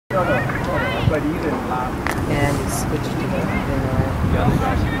And he switched to the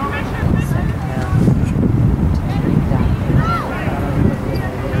second half.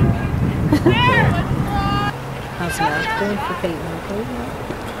 How's math doing for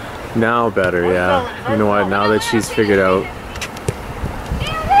Paityn? Now better, yeah. You know what? Now that she's figured out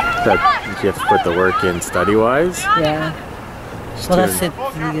that you have to put the work in study-wise. Yeah. Well, that's it.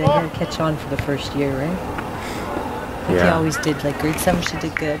 You gotta catch on for the first year, right? Like Yeah. he always did. Like grade 7, she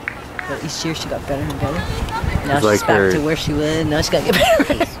did good, but each year she got better and better. Now she's like back to where she was. Now she got to get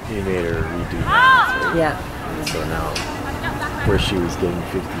better. He made her redo math, right? Yeah. So now, where she was getting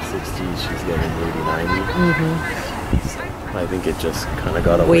 50, 60, she's getting 80, 90. I think it just kind of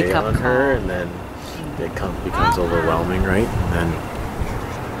got away on her, and then it becomes overwhelming, right? And then,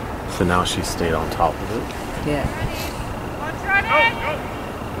 so now she stayed on top of it. Yeah.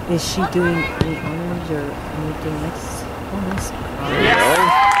 Is she doing any honors or anything next? Oh, nice. There you go.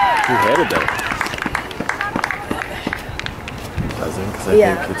 Who headed that? Doesn't, because I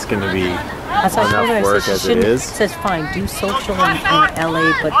think it's going to be enough work as it is. It says fine, do social in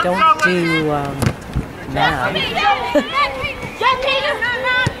LA, but don't do math.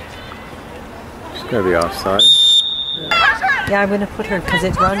 She's going to be offside. Yeah, I'm going to put her because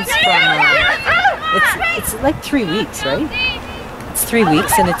it runs from. It's like 3 weeks, right? It's 3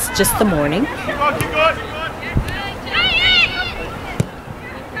 weeks, and it's just the morning.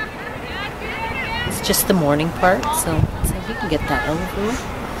 It's just the morning part, so you can get that over with.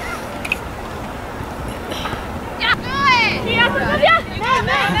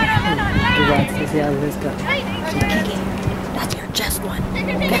 That's your chest one.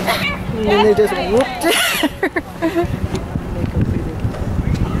 Get that. And then they just whooped it.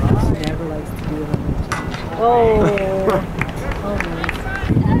 She never likes to do it. Oh.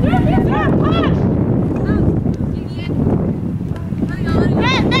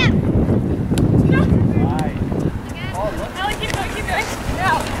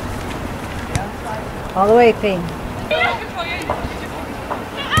 All the way, Paityn.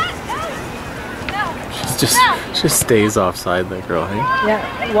 She just stays offside, that girl, hey?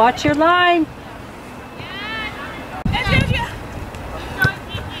 Yeah, watch your line.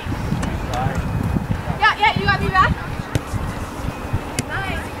 Yeah, you got me back.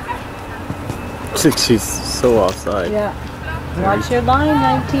 She's so offside. Yeah. Watch your line,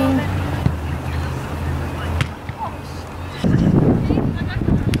 19.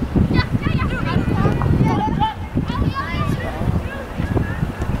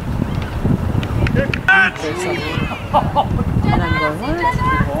 And I'm going, what?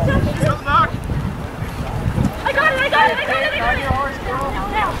 I got it.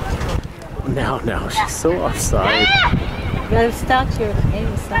 Now, she's so offside. You gotta start your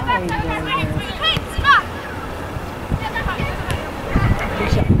inside.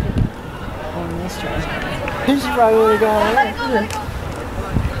 Oh, nice try. She's probably going right.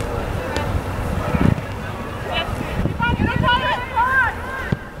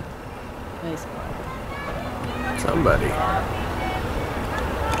 Nice ball. Somebody.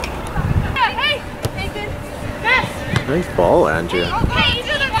 Nice ball, Andrea.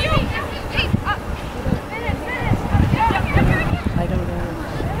 I don't know.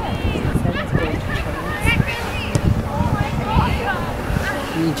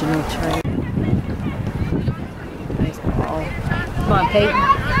 Regional track. Nice ball. Come on, Paityn.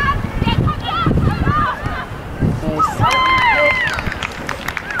 Nice.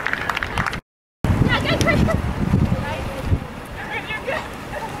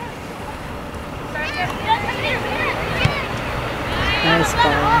 Nice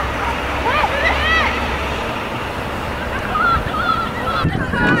ball.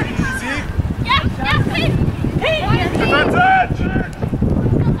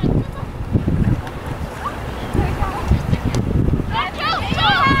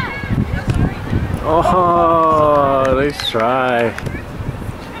 Oh, nice try.